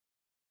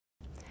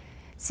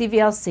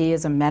CVLC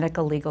is a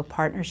medical legal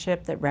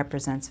partnership that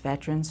represents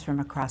veterans from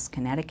across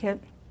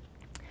Connecticut.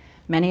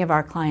 Many of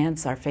our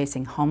clients are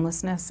facing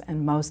homelessness,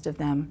 and most of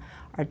them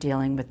are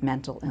dealing with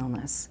mental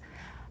illness.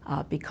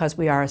 Because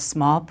we are a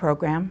small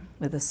program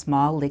with a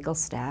small legal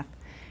staff,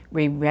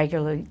 we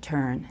regularly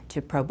turn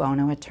to pro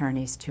bono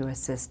attorneys to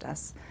assist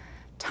us.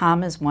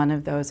 Tom is one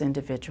of those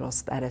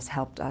individuals that has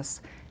helped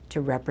us to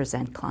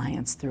represent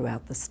clients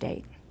throughout the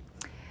state.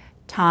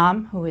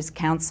 Tom, who is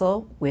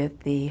counsel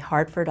with the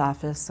Hartford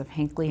office of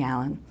Hinckley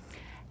Allen,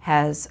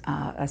 has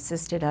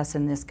assisted us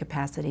in this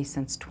capacity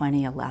since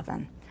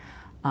 2011.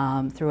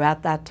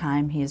 Throughout that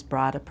time, he has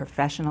brought a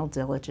professional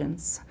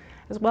diligence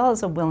as well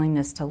as a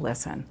willingness to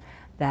listen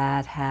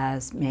that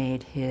has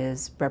made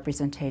his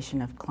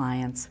representation of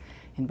clients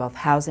in both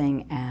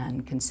housing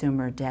and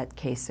consumer debt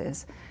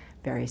cases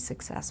very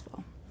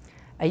successful.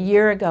 A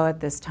year ago at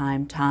this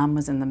time, Tom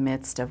was in the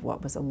midst of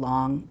what was a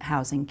long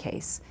housing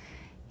case.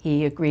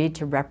 He agreed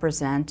to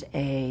represent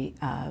a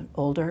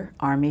older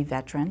Army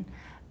veteran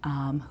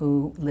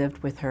who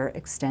lived with her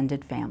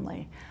extended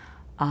family.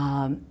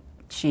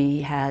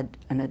 She had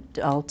an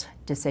adult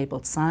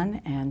disabled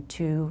son and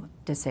 2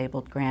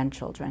 disabled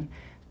grandchildren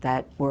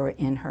that were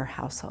in her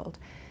household.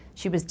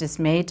 She was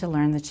dismayed to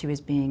learn that she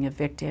was being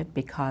evicted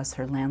because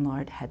her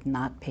landlord had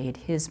not paid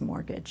his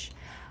mortgage.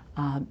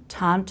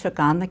 Tom took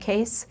on the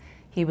case.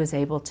 He was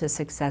able to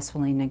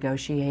successfully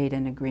negotiate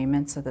an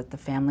agreement so that the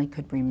family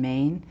could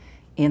remain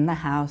in the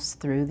house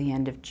through the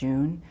end of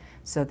June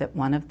so that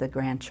one of the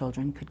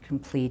grandchildren could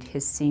complete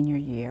his senior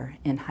year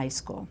in high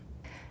school.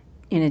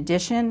 In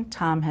addition,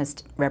 Tom has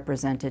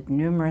represented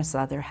numerous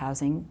other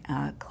housing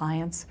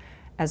clients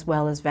as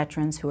well as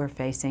veterans who are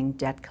facing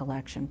debt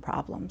collection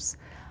problems.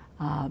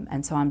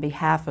 And so on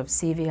behalf of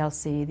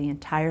CVLC, the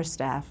entire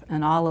staff,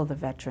 and all of the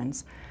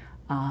veterans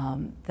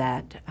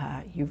that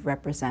you've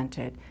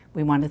represented,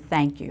 we want to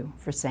thank you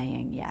for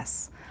saying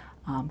yes.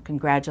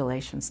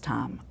 Congratulations,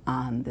 Tom,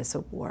 on this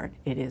award.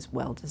 It is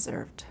well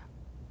deserved.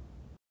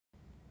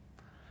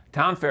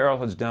 Tom Farrell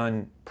has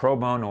done pro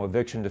bono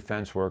eviction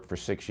defense work for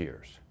 6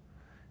 years.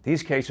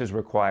 These cases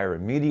require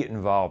immediate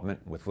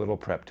involvement with little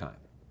prep time.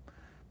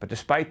 But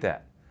despite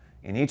that,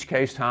 in each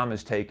case Tom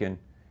has taken,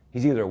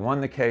 he's either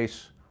won the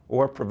case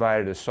or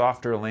provided a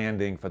softer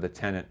landing for the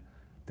tenant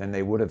than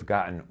they would have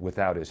gotten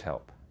without his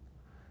help.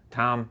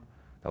 Tom,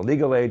 the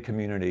legal aid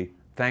community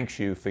thanks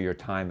you for your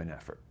time and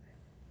effort.